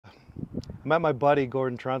I'm at my buddy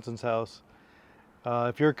Gordon Tronson's house.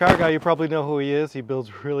 If you're a car guy, you probably know who he is. He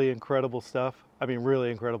builds really incredible stuff. I mean, really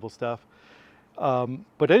incredible stuff.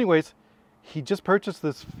 But anyways, he just purchased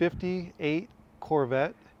this 58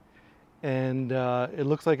 Corvette, and it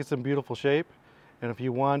looks like it's in beautiful shape. And if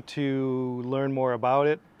you want to learn more about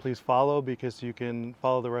it, please follow, because you can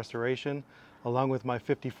follow the restoration along with my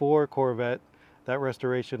 54 Corvette. That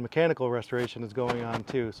restoration, mechanical restoration, is going on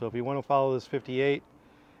too. So if you want to follow this 58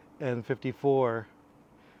 and 54,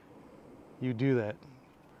 you do that.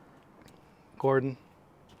 Gordon,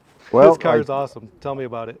 Well, this car is awesome. Tell me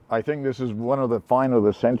about it. I think this is one of the find of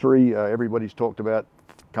the century. Everybody's talked about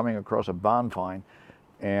coming across a barn find,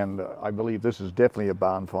 and I believe this is definitely a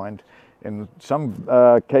barn find. In some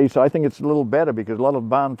case, I think it's a little better, because a lot of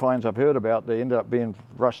barn finds I've heard about, they end up being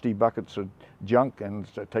rusty buckets of junk, and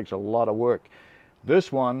it takes a lot of work.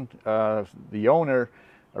 This one, the owner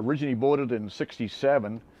originally bought it in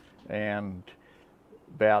 '67, and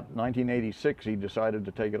about 1986 he decided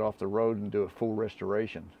to take it off the road and do a full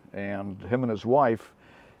restoration. And him and his wife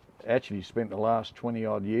actually spent the last 20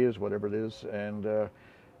 odd years, whatever it is, and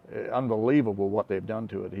unbelievable what they've done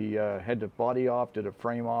to it. He had the body off, did a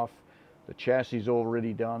frame off, the chassis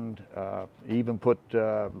already done, he even put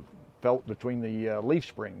felt between the leaf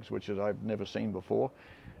springs, which is I've never seen before.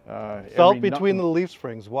 Felt between the leaf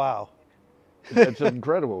springs, wow. It's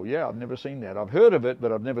incredible. Yeah, I've never seen that. I've heard of it,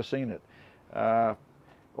 but I've never seen it.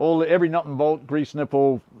 Every nut and bolt, grease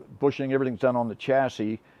nipple, bushing, everything's done on the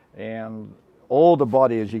chassis, and all the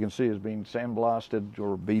body, as you can see, has been sandblasted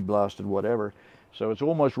or bead blasted, whatever. So it's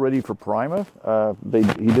almost ready for primer.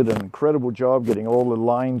 He did an incredible job getting all the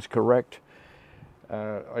lines correct.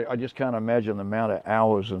 I just can't imagine the amount of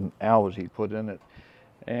hours and hours he put in it.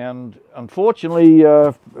 And unfortunately,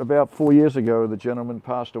 about 4 years ago, the gentleman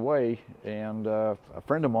passed away, and a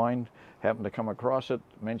friend of mine happened to come across it,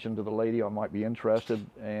 mentioned to the lady I might be interested,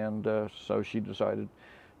 and so she decided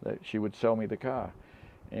that she would sell me the car.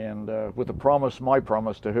 And with the promise, my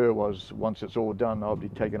promise to her was, once it's all done, I'll be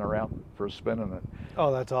taking her out for a spin in it.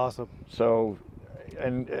 Oh, that's awesome. So,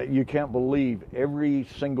 and you can't believe every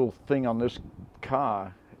single thing on this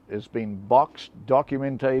car has been boxed,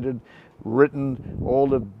 documented, written. All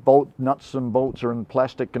the nuts and bolts are in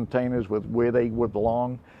plastic containers with where they would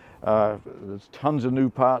belong. There's tons of new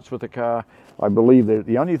parts with the car. I believe that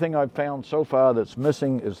the only thing I've found so far that's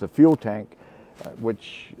missing is the fuel tank,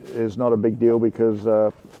 which is not a big deal, because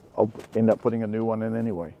I'll end up putting a new one in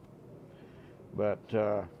anyway. But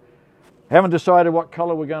haven't decided what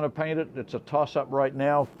color we're going to paint it. It's a toss-up right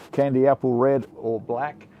now, candy apple red or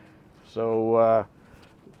black. So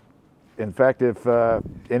in fact, if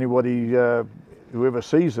anybody, whoever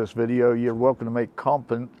sees this video, you're welcome to make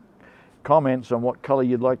comments on what color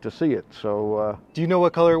you'd like to see it. So do you know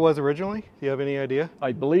what color it was originally? Do you have any idea?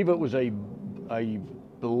 I believe it was a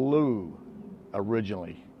blue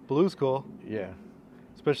originally. Blue's cool. Yeah.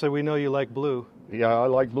 Especially, we know you like blue. Yeah, I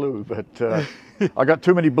like blue, but I got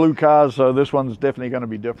too many blue cars, so this one's definitely going to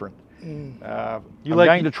be different. I'm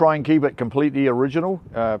going to try and keep it completely original,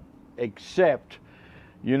 except,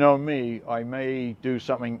 you know me, I may do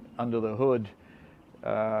something under the hood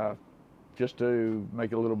just to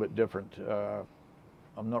make it a little bit different.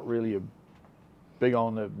 I'm not really big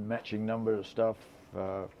on the matching number of stuff,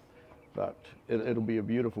 but it'll be a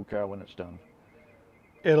beautiful car when it's done.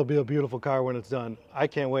 It'll be a beautiful car when it's done. I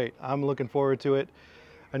can't wait. I'm looking forward to it.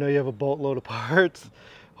 I know you have a boatload of parts.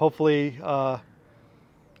 Hopefully,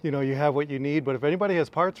 you know, you have what you need. But if anybody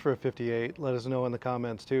has parts for a 58, let us know in the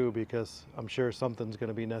comments too, because I'm sure something's going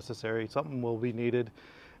to be necessary. Something will be needed.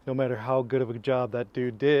 No matter how good of a job that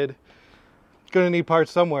dude did, going to need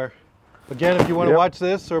parts somewhere. Again, if you want to watch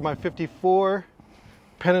this or my 54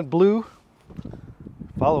 Pennant Blue,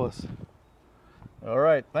 follow us. All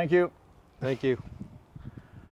right. Thank you. Thank you.